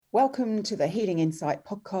Welcome to the Healing Insight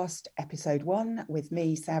Podcast, Episode 1, with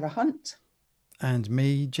me, Sarah Hunt. And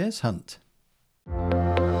me, Jez Hunt.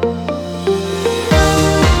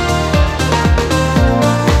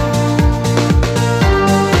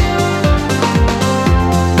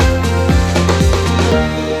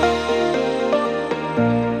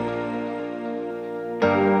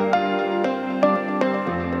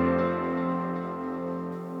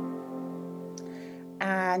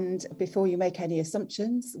 And before you make any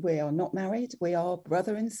assumptions, we are not married. We are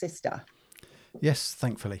brother and sister. Yes,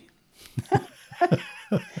 thankfully.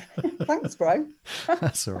 Thanks, bro.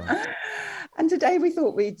 That's all right. And today we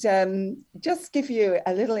thought we'd just give you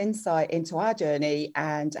a little insight into our journey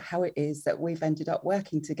and how it is that we've ended up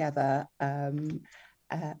working together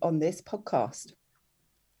on this podcast.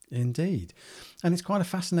 Indeed. And it's quite a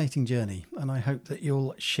fascinating journey. And I hope that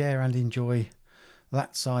you'll share and enjoy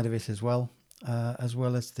that side of it as well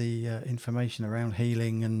as the information around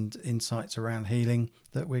healing and insights around healing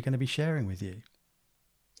that we're going to be sharing with you.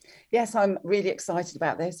 Yes, I'm really excited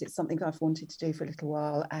about this. It's something I've wanted to do for a little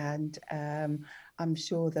while, and I'm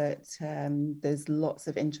sure that there's lots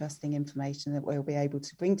of interesting information that we'll be able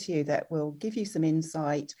to bring to you that will give you some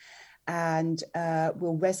insight and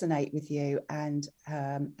will resonate with you and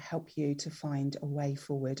help you to find a way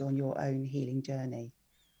forward on your own healing journey.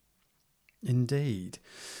 Indeed.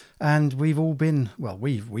 And we've all been, well,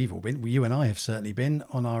 we've all been, you and I have certainly been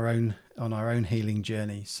on our own healing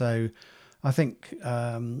journey. So I think,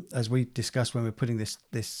 as we discussed when we were putting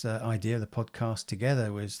this idea of the podcast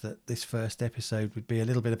together, was that this first episode would be a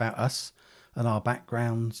little bit about us and our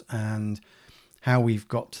backgrounds and how we've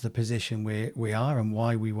got to the position we are and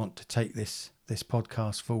why we want to take this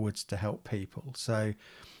podcast forwards to help people. So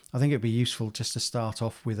I think it'd be useful just to start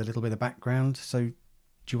off with a little bit of background. So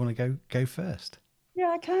do you want to go first?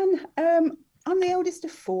 Yeah, I can. I'm the oldest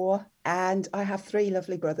of four, and I have three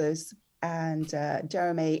lovely brothers. And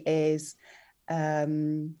Jeremy is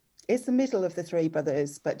the middle of the three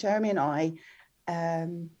brothers. But Jeremy and I,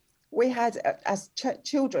 we had, as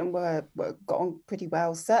children, got on pretty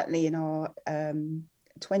well. Certainly in our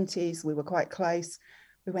 20s, we were quite close.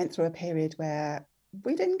 We went through a period where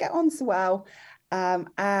we didn't get on so well.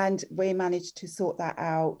 And we managed to sort that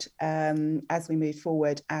out as we moved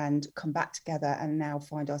forward and come back together and now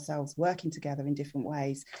find ourselves working together in different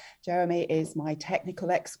ways. Jeremy is my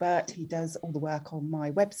technical expert. He does all the work on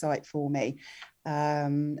my website for me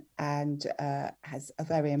and has a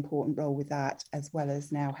very important role with that, as well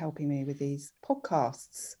as now helping me with these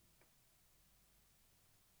podcasts.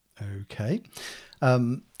 Okay.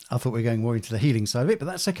 I thought we were going more into the healing side of it, but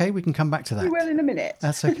that's okay. We can come back to that. We will in a minute.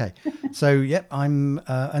 That's okay. So, yep, I'm,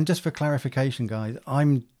 and just for clarification, guys,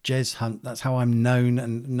 I'm Jez Hunt. That's how I'm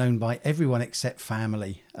known by everyone except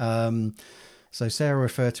family. So Sarah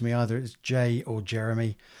referred to me either as Jay or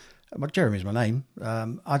Jeremy. Well, Jeremy's my name.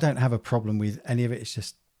 I don't have a problem with any of it. It's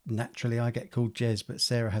just naturally I get called Jez, but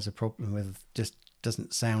Sarah has a problem with just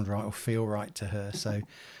doesn't sound right or feel right to her. So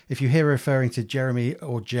if you hear her referring to Jeremy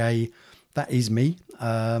or Jay, that is me.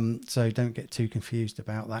 So don't get too confused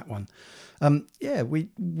about that one.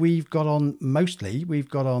 We've got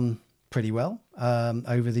on pretty well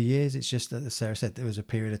over the years. It's just that, as Sarah said, there was a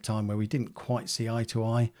period of time where we didn't quite see eye to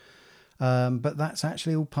eye. But that's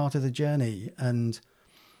actually all part of the journey. And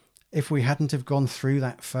if we hadn't have gone through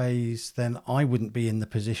that phase, then I wouldn't be in the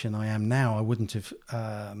position I am now. I wouldn't have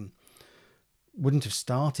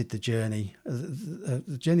started the journey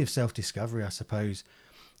of self-discovery, I suppose,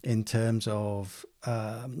 in terms of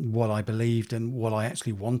what I believed and what I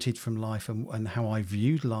actually wanted from life and how I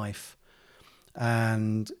viewed life.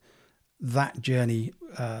 And that journey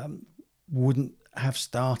wouldn't have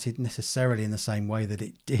started necessarily in the same way that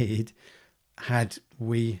it did had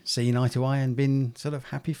we seen eye to eye and been sort of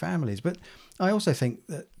happy families. But I also think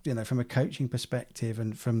that, from a coaching perspective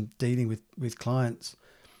and from dealing with clients,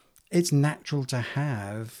 it's natural to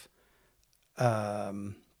have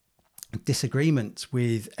disagreements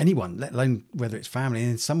with anyone, let alone whether it's family.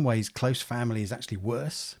 And in some ways, close family is actually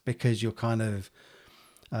worse because you're kind of,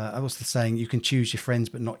 what's the saying? You can choose your friends,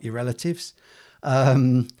 but not your relatives.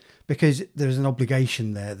 Because there's an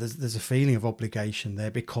obligation there. There's a feeling of obligation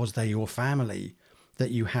there because they're your family,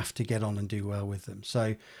 that you have to get on and do well with them.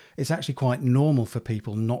 So it's actually quite normal for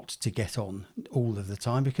people not to get on all of the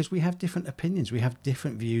time because we have different opinions. We have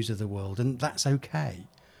different views of the world, and that's okay.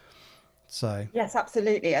 So yes,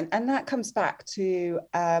 absolutely. And that comes back to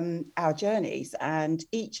our journeys, and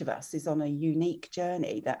each of us is on a unique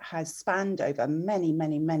journey that has spanned over many,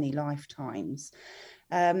 many, many lifetimes.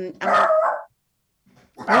 And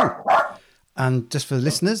just for the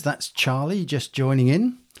listeners, that's Charlie just joining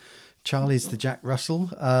in. Charlie's the Jack Russell.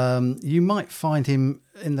 You might find him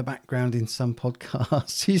in the background in some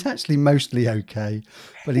podcasts. He's actually mostly okay,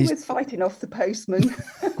 but He was fighting off the postman.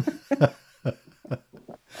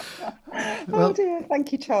 Oh well, dear,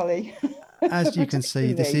 thank you, Charlie, for as you can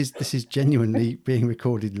see, protecting me. this is genuinely being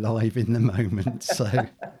recorded live in the moment. So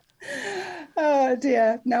Oh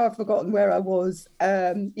dear, now I've forgotten where I was.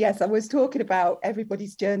 Yes, I was talking about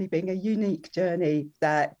everybody's journey being a unique journey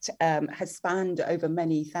that has spanned over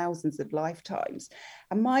many thousands of lifetimes.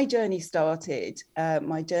 And my journey started,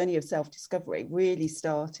 my journey of self-discovery really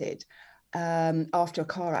started after a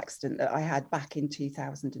car accident that I had back in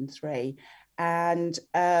 2003. And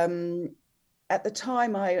at the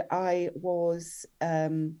time, I was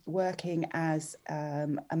working as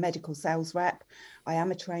a medical sales rep. I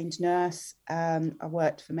am a trained nurse. I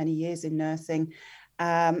worked for many years in nursing.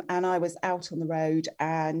 And I was out on the road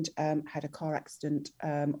and had a car accident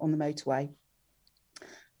on the motorway.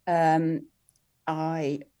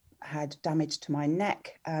 I had damage to my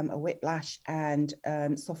neck, a whiplash, and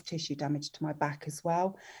soft tissue damage to my back as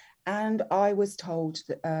well. And I was told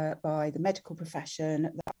that, by the medical profession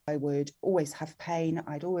that I would always have pain,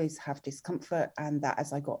 I'd always have discomfort, and that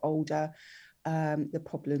as I got older, the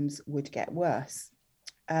problems would get worse.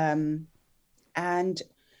 And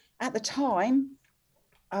at the time,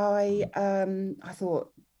 I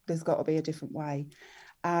thought there's got to be a different way.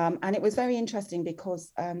 And it was very interesting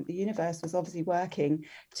because the universe was obviously working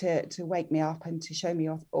to wake me up and to show me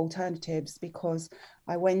alternatives, because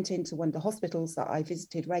I went into one of the hospitals that I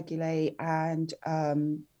visited regularly, and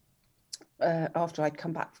after I'd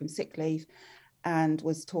come back from sick leave, and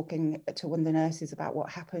was talking to one of the nurses about what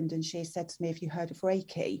happened, and she said to me, "Have you heard of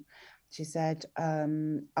Reiki?" She said,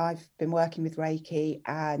 "I've been working with Reiki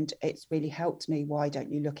and it's really helped me. Why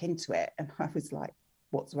don't you look into it?" And I was like,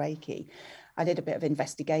 "What's Reiki?" I did a bit of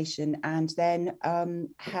investigation, and then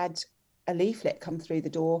had a leaflet come through the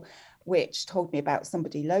door which told me about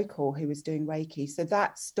somebody local who was doing Reiki. So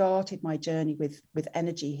that started my journey with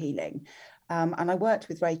energy healing. And I worked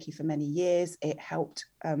with Reiki for many years. It helped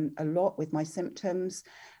a lot with my symptoms.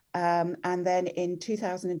 And then in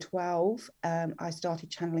 2012, I started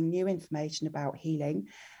channeling new information about healing.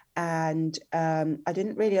 And I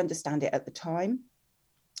didn't really understand it at the time.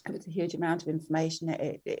 It was a huge amount of information.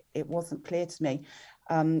 It wasn't clear to me.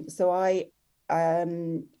 So I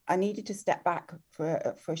needed to step back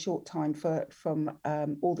for a short time from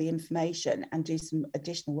all the information and do some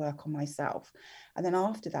additional work on myself. And then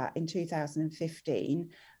after that, in 2015,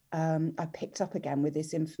 I picked up again with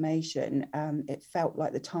this information. It felt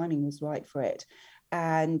like the timing was right for it.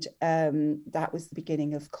 And that was the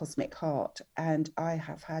beginning of Cosmic Heart. And I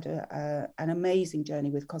have had an amazing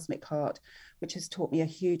journey with Cosmic Heart, which has taught me a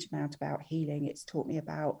huge amount about healing. It's taught me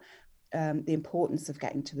about the importance of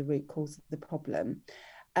getting to the root cause of the problem.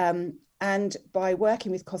 And by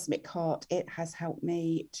working with Cosmic Heart, it has helped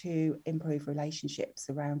me to improve relationships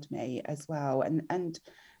around me as well, and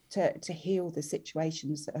to heal the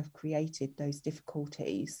situations that have created those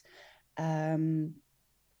difficulties.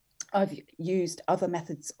 I've used other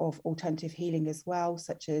methods of alternative healing as well,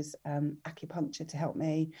 such as acupuncture to help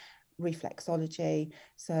me, reflexology.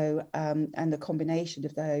 So, and the combination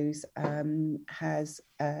of those has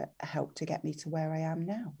helped to get me to where I am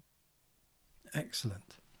now.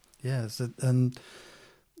 excellent. Yeah, and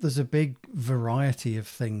there's a big variety of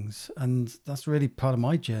things, and that's really part of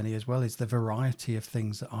my journey as well, is the variety of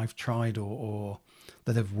things that I've tried or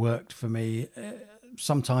that have worked for me.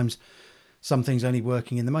 Sometimes some things only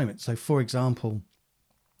working in the moment. So for example,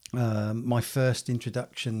 my first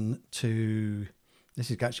introduction to,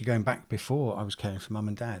 this is actually going back before I was caring for mum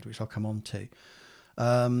and dad, which I'll come on to,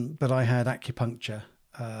 but I had acupuncture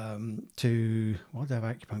why did I have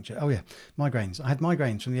acupuncture? Oh yeah, migraines. I had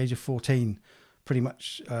migraines from the age of 14 pretty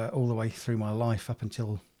much all the way through my life up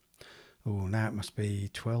until, now it must be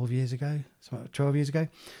 12 years ago.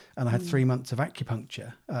 And I had 3 months of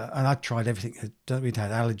acupuncture. And I'd tried everything. We'd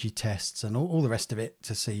had allergy tests and all the rest of it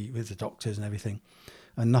to see with the doctors and everything.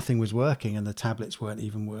 And nothing was working, and the tablets weren't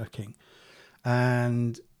even working.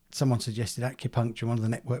 And someone suggested acupuncture. One of the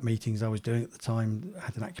network meetings I was doing at the time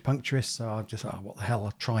had an acupuncturist. So I just, what the hell,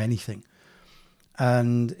 I'll try anything.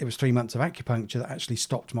 And it was 3 months of acupuncture that actually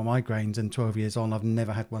stopped my migraines, and 12 years on, I've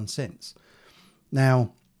never had one since.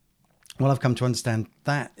 Now, what I've come to understand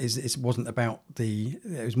that is it wasn't about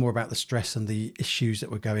it was more about the stress and the issues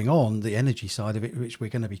that were going on, the energy side of it, which we're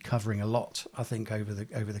going to be covering a lot, I think, over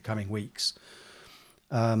the coming weeks.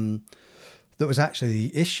 That was actually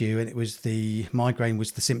the issue, and it was the migraine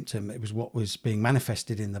was the symptom. It was what was being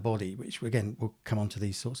manifested in the body, which again, we'll come on to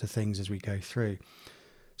these sorts of things as we go through.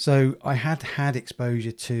 So I had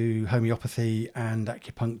exposure to homeopathy and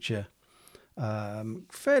acupuncture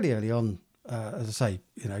fairly early on, as I say,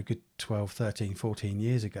 good 12, 13, 14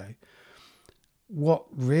 years ago. What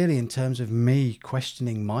really, in terms of me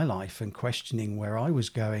questioning my life and questioning where I was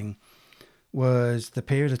going, was the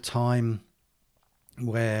period of time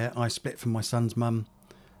where I split from my son's mum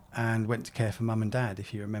and went to care for mum and dad,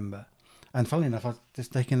 if you remember. And funnily enough, I've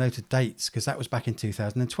just taken a note of dates because that was back in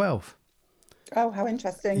 2012. Oh, how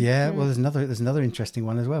interesting. Yeah, well, Mm. there's another interesting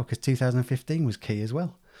one as well because 2015 was key as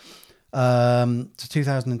well. So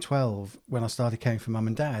 2012 when I started caring for mum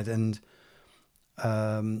and dad, and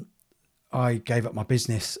I gave up my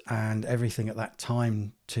business and everything at that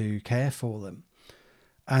time to care for them,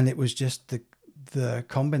 and it was just the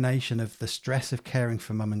combination of the stress of caring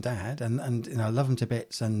for mum and dad, and I love them to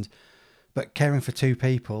bits, but caring for two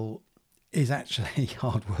people is actually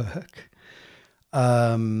hard work.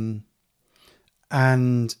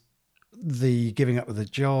 And the giving up of the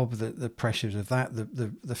job, the pressures of that,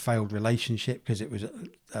 the failed relationship, because it was,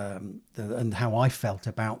 and how I felt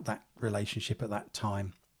about that relationship at that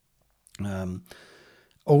time.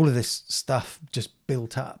 All of this stuff just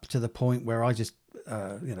built up to the point where I just,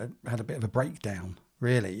 had a bit of a breakdown,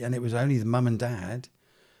 really. And it was only the mum and dad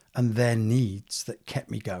and their needs that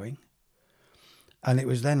kept me going. And it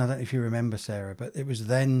was then, I don't know if you remember, Sarah, but it was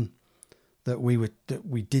then that we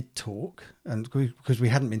did talk, and because we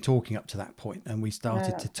hadn't been talking up to that point, and we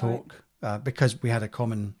started to That's right. talk because we had a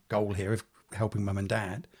common goal here of helping mum and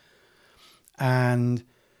dad. And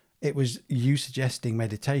it was you suggesting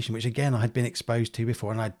meditation, which again I had been exposed to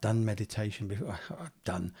before, and I'd done meditation before.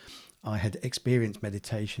 I had experienced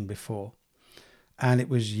meditation before, and it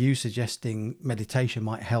was you suggesting meditation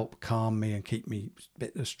might help calm me and keep me a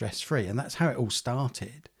bit stress free, and that's how it all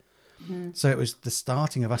started. Mm-hmm. So it was the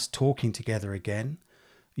starting of us talking together again.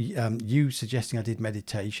 You suggesting I did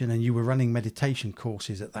meditation, and you were running meditation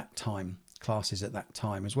courses at that time, classes at that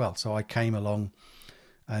time as well. So I came along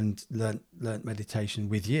and learnt meditation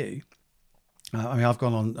with you. I've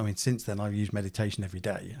gone on. Since then I've used meditation every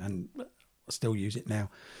day, and I still use it now,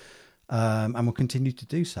 and will continue to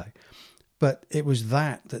do so. But it was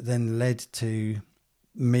that then led to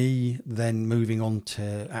me then moving on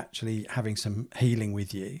to actually having some healing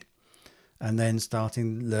with you, and then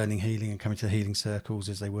starting learning healing and coming to the healing circles,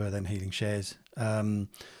 as they were then healing shares, and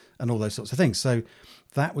all those sorts of things. So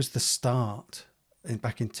that was the start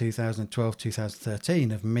back in 2012,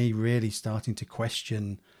 2013 of me really starting to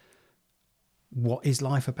question, what is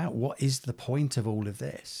life about? What is the point of all of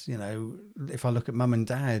this? If I look at mum and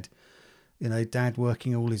dad, dad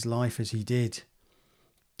working all his life as he did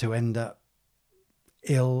to end up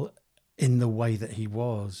ill in the way that he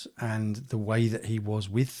was and the way that he was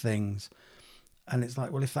with things. And it's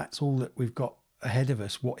like, well, if that's all that we've got ahead of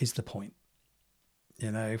us, what is the point?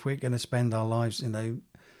 If we're going to spend our lives,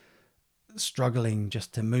 struggling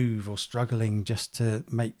just to move, or struggling just to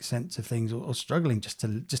make sense of things, or struggling just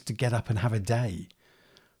to get up and have a day,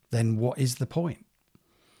 then what is the point?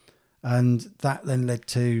 And that then led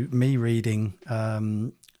to me reading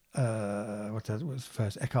what was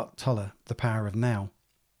first, Eckhart Tolle, The Power of Now,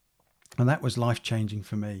 and that was life changing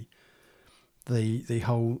for me. The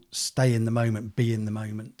whole stay in the moment, be in the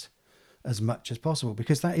moment as much as possible,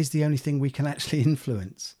 because that is the only thing we can actually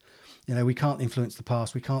influence. We can't influence the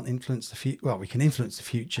past, we can't influence the future. Well, we can influence the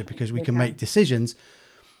future because we can make decisions,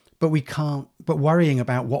 but we can't. But worrying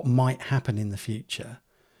about what might happen in the future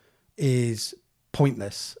is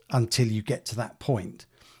pointless until you get to that point.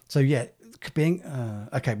 So yeah, being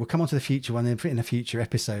okay, we'll come on to the future one in a future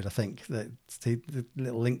episode. I think that's the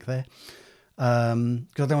little link there, because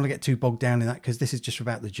I don't want to get too bogged down in that, because this is just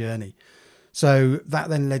about the journey. So that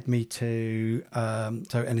then led me to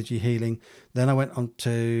energy healing. Then I went on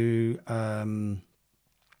to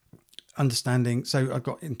understanding. So I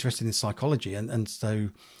got interested in psychology, and so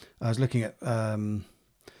I was looking at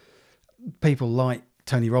people like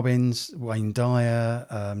Tony Robbins, Wayne Dyer,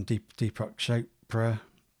 Deepak Chopra,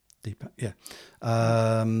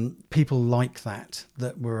 people like that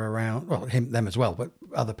were around. Well, them as well, but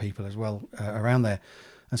other people as well around there.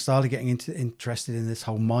 And started getting interested in this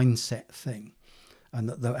whole mindset thing, and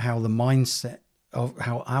how our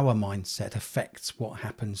mindset affects what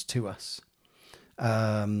happens to us,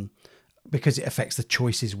 because it affects the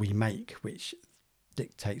choices we make, which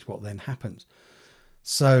dictates what then happens.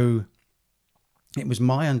 So it was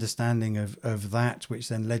my understanding of that which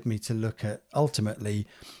then led me to look at, ultimately,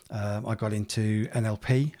 I got into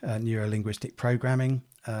NLP, neuro-linguistic programming,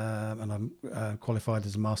 and I'm qualified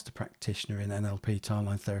as a master practitioner in NLP,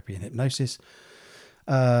 timeline therapy and hypnosis.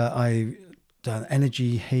 I done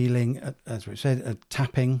energy healing, as we said,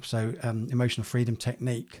 tapping, so emotional freedom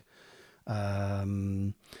technique,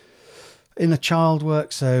 inner child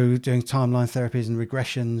work, so doing timeline therapies and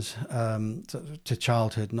regressions to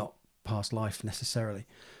childhood, not past life necessarily,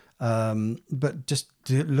 but just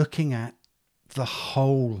looking at the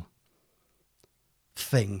whole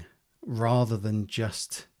thing rather than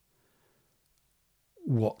just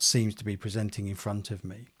what seems to be presenting in front of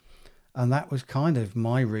me. And that was kind of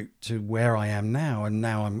my route to where I am now. And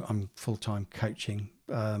now I'm full-time coaching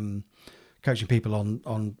people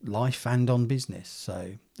on life and on business.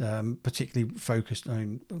 So particularly focused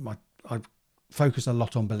on I've focused a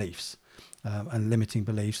lot on beliefs and limiting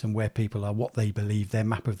beliefs and where people are, what they believe, their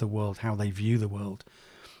map of the world, how they view the world.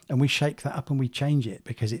 And we shake that up and we change it,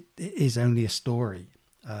 because it is only a story,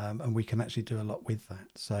 and we can actually do a lot with that.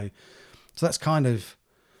 So that's kind of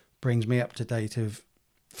brings me up to date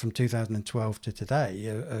from 2012 to today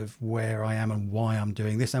of where I am and why I'm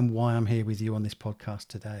doing this and why I'm here with you on this podcast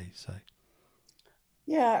today. So.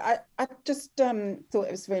 Yeah, I just thought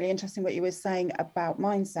it was really interesting what you were saying about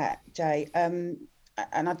mindset, Jay. And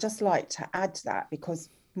I'd just like to add to that, because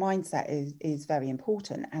mindset is very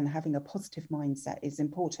important, and having a positive mindset is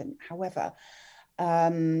important. However,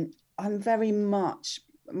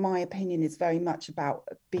 my opinion is very much about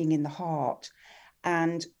being in the heart.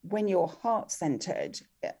 And when you're heart-centered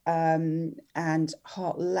and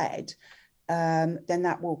heart-led, then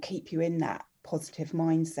that will keep you in that positive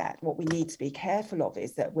mindset. What we need to be careful of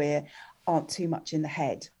is that we aren't too much in the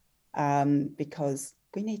head, because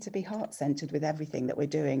we need to be heart-centered with everything that we're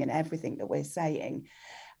doing and everything that we're saying.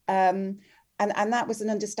 And that was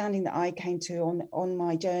an understanding that I came to on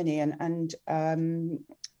my journey. And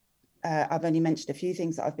I've only mentioned a few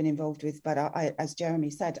things that I've been involved with, but I, as Jeremy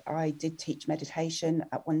said, I did teach meditation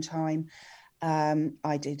at one time.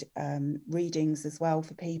 I did readings as well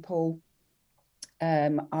for people.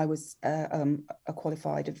 I was a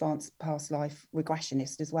qualified advanced past life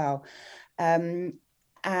regressionist as well.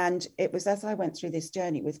 And it was as I went through this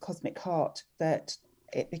journey with Cosmic Heart that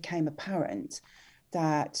it became apparent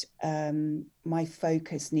that my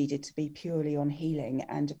focus needed to be purely on healing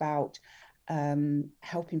and about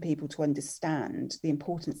helping people to understand the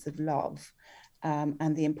importance of love,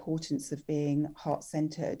 and the importance of being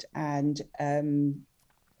heart-centered and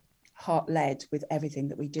heart-led with everything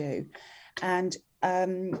that we do. And I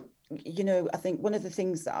think one of the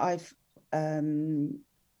things that I've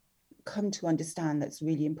come to understand that's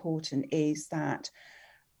really important is that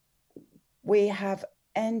we have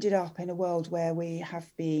ended up in a world where we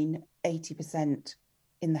have been 80%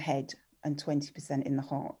 in the head and 20% in the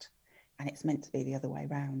heart. And it's meant to be the other way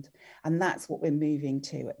around. And that's what we're moving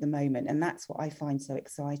to at the moment. And that's what I find so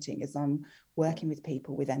exciting, as I'm working with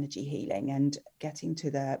people with energy healing and getting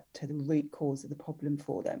to the root cause of the problem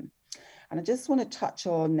for them. And I just want to touch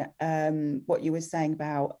on what you were saying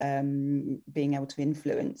about being able to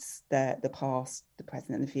influence the past, the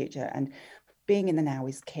present, and the future. And being in the now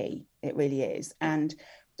is key. It really is. And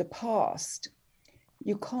the past,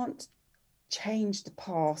 you can't change the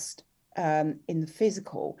past in the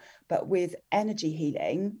physical, but with energy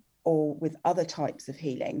healing or with other types of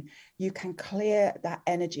healing, you can clear that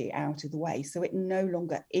energy out of the way so it no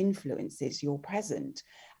longer influences your present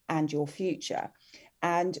and your future.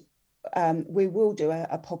 And we will do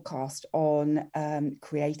a podcast on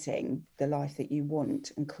creating the life that you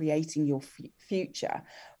want and creating your future.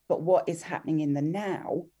 But what is happening in the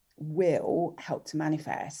now will help to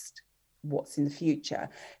manifest what's in the future.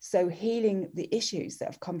 So healing the issues that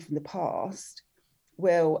have come from the past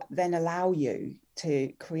will then allow you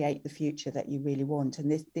to create the future that you really want.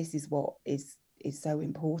 And this is what is so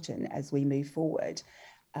important as we move forward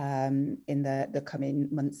in the coming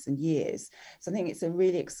months and years. So I think it's a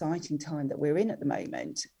really exciting time that we're in at the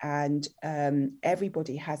moment, and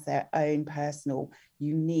everybody has their own personal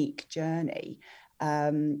unique journey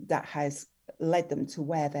that has led them to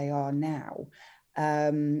where they are now.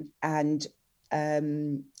 And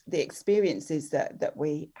the experiences that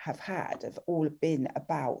we have had have all been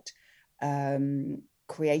about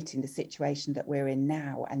creating the situation that we're in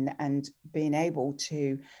now, and being able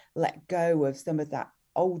to let go of some of that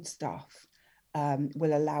old stuff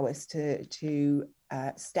will allow us to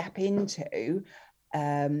step into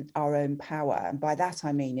our own power. And by that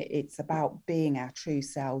I mean it's about being our true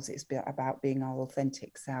selves. It's about being our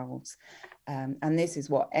authentic selves, and this is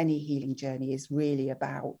what any healing journey is really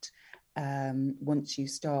about. Once you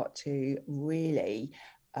start to really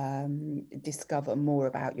discover more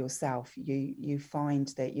about yourself, you find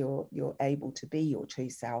that you're able to be your true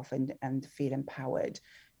self and feel empowered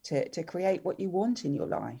to create what you want in your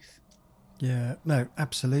life. Yeah, no,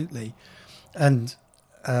 absolutely. And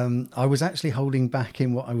I was actually holding back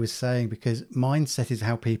in what I was saying because mindset is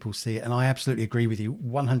how people see it, and I absolutely agree with you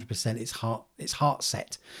 100%. It's heart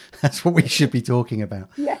set. That's what we should be talking about.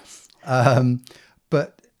 Yes.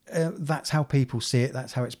 But that's how people see it.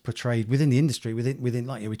 That's how it's portrayed within the industry. Within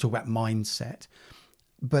like, we talk about mindset,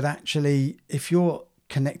 but actually, if you're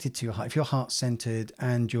connected to your heart, if you're heart centered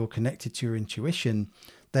and you're connected to your intuition,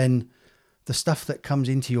 then the stuff that comes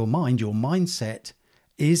into your mind, your mindset,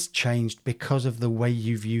 is changed because of the way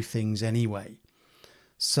you view things anyway.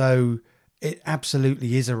 So it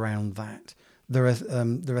absolutely is around that. There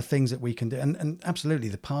are things that we can do, and absolutely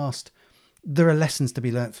the past. There are lessons to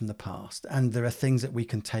be learnt from the past, and there are things that we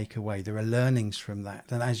can take away. There are learnings from that,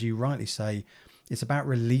 and as you rightly say, it's about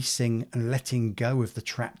releasing and letting go of the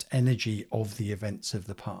trapped energy of the events of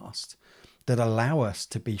the past that allow us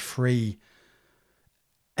to be free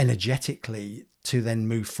energetically to then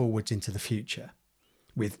move forwards into the future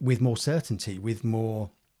with more certainty, with more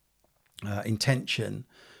intention,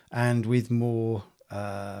 and with more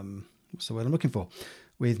what's the word I'm looking for?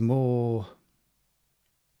 With more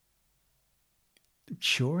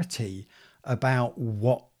surety about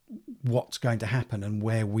what's going to happen and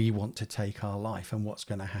where we want to take our life and what's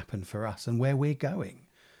going to happen for us and where we're going.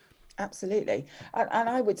 Absolutely. And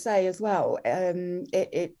I would say as well,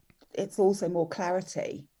 it's also more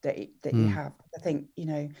clarity that you have. I think,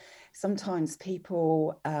 sometimes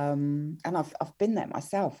people, and I've been there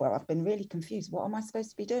myself, where I've been really confused. What am I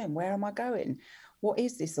supposed to be doing? Where am I going? What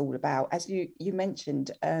is this all about? As you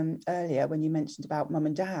mentioned earlier, when you mentioned about mum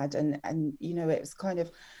and dad, and it was kind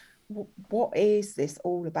of, what is this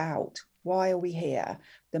all about? Why are we here?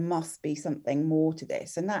 There must be something more to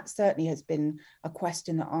this. And that certainly has been a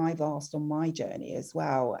question that I've asked on my journey as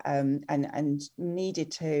well, and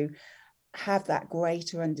needed to have that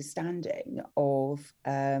greater understanding of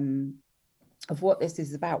what this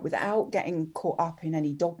is about, without getting caught up in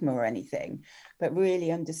any dogma or anything, but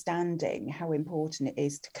really understanding how important it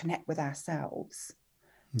is to connect with ourselves,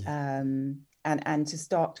 and to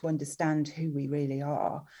start to understand who we really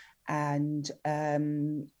are. And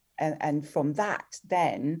from that,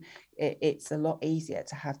 then it's a lot easier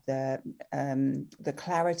to have the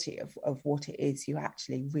clarity of what it is you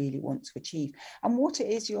actually really want to achieve, and what it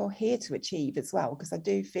is you're here to achieve as well. Because I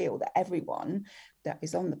do feel that everyone that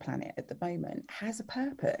is on the planet at the moment has a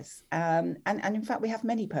purpose, and in fact we have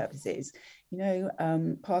many purposes.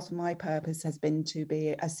 Part of my purpose has been to be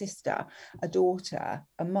a sister, a daughter,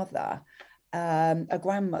 a mother, a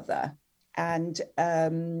grandmother, and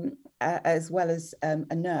as well as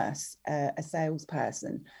a nurse, a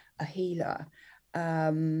salesperson, a healer.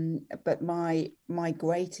 But my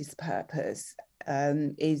greatest purpose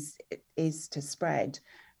is to spread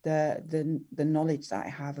the knowledge that I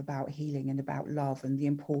have about healing and about love, and the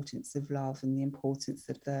importance of love, and the importance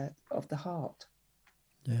of the heart.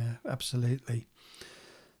 Yeah, absolutely.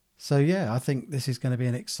 So yeah, I think this is going to be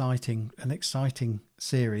an exciting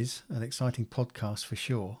series, an exciting podcast for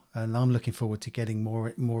sure. And I'm looking forward to getting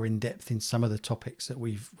more in depth in some of the topics that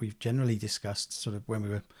we've generally discussed, sort of when we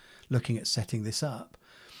were looking at setting this up.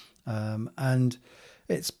 And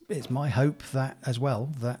it's my hope that as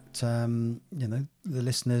well that the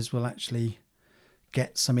listeners will actually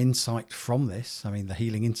get some insight from this. I mean, the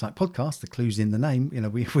Healing Insight podcast, the clue's in the name.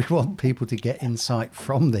 We want people to get insight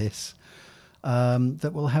from this.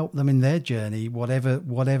 That will help them in their journey, whatever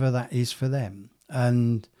that is for them.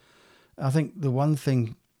 And I think the one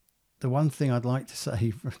thing I'd like to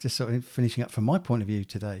say, just sort of finishing up from my point of view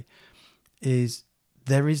today, is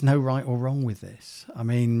there is no right or wrong with this. I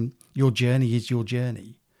mean, your journey is your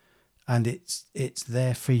journey, and it's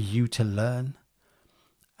there for you to learn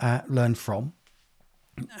from.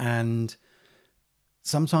 And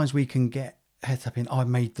sometimes we can get head up in, I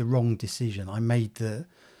made the wrong decision.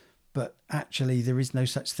 But actually, there is no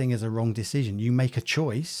such thing as a wrong decision. You make a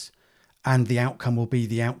choice, and the outcome will be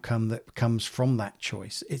the outcome that comes from that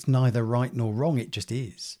choice. It's neither right nor wrong. It just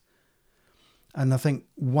is. And I think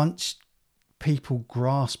once people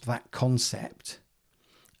grasp that concept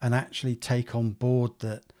and actually take on board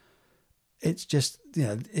that it's just,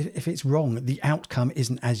 if it's wrong, the outcome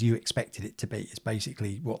isn't as you expected it to be, is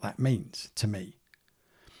basically what that means to me.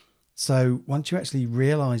 So once you actually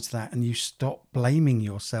realize that and you stop blaming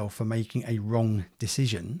yourself for making a wrong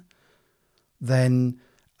decision, then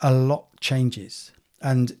a lot changes.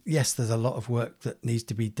 And yes, there's a lot of work that needs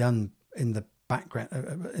to be done in the background,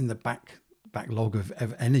 in the backlog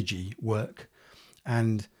of energy work,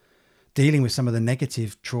 and dealing with some of the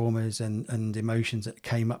negative traumas and emotions that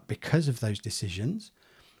came up because of those decisions.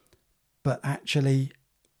 But actually,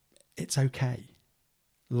 it's okay.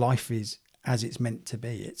 Life is as it's meant to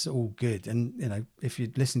be. It's all good. And, you know, if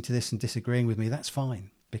you listen to this and disagreeing with me, that's fine,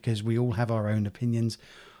 because we all have our own opinions.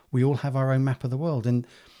 We all have our own map of the world. And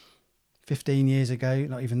 15 years ago,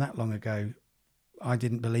 not even that long ago, I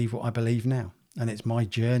didn't believe what I believe now. And it's my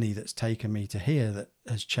journey that's taken me to here that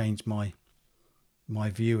has changed my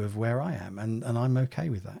view of where I am. And I'm okay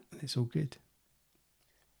with that. It's all good.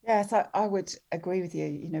 Yes, I would agree with you.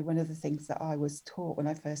 You know, one of the things that I was taught when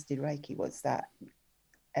I first did Reiki was that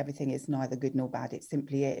everything is neither good nor bad, it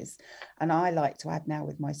simply is. And I like to add now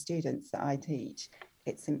with my students that I teach,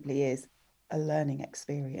 it simply is a learning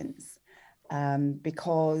experience.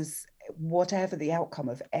 Because whatever the outcome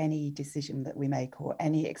of any decision that we make or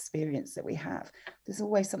any experience that we have, there's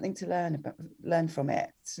always something to learn from it,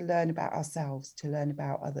 to learn about ourselves, to learn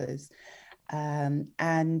about others.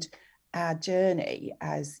 And our journey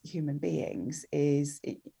as human beings is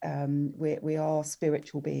we are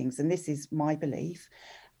spiritual beings, and this is my belief.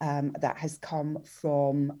 That has come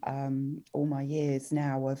from all my years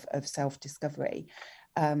now of self-discovery.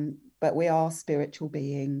 But we are spiritual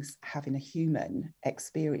beings having a human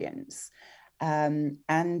experience.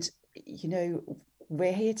 And, you know,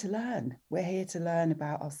 we're here to learn. We're here to learn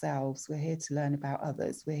about ourselves. We're here to learn about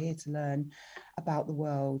others. We're here to learn about the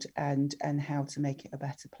world and how to make it a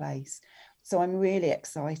better place. So I'm really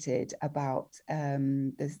excited about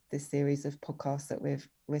this series of podcasts that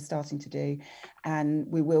we're starting to do, and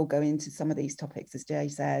we will go into some of these topics, as Jay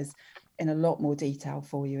says, in a lot more detail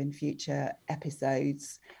for you in future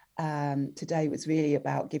episodes. Today was really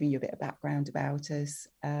about giving you a bit of background about us,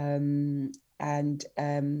 and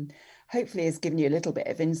hopefully has given you a little bit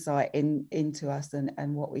of insight into us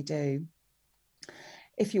and what we do.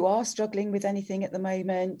 If you are struggling with anything at the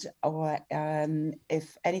moment, or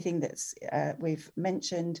if anything that's we've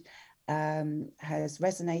mentioned has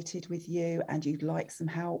resonated with you and you'd like some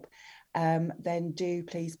help, then do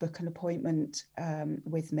please book an appointment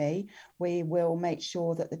with me. We will make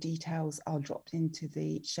sure that the details are dropped into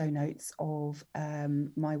the show notes of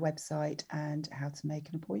my website and how to make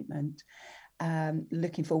an appointment.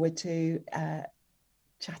 Looking forward to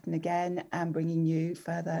chatting again and bringing you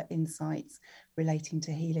further insights relating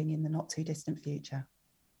to healing in the not too distant future.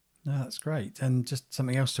 No, that's great. And just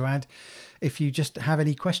something else to add, if you just have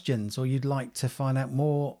any questions or you'd like to find out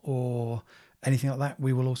more or anything like that,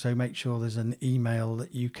 we will also make sure there's an email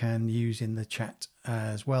that you can use in the chat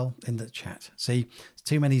as well. In the chat. See, it's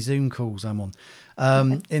too many Zoom calls I'm on.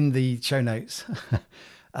 In the show notes.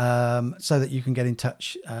 So that you can get in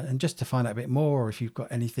touch and just to find out a bit more, or if you've got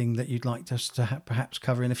anything that you'd like us to perhaps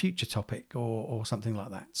cover in a future topic or something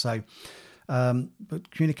like that. So, but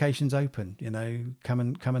communication's open, you know, come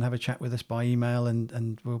and have a chat with us by email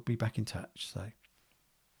and we'll be back in touch. So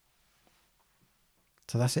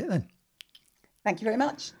that's it then. Thank you very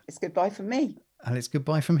much. It's goodbye from me. And it's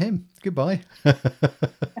goodbye from him. Goodbye.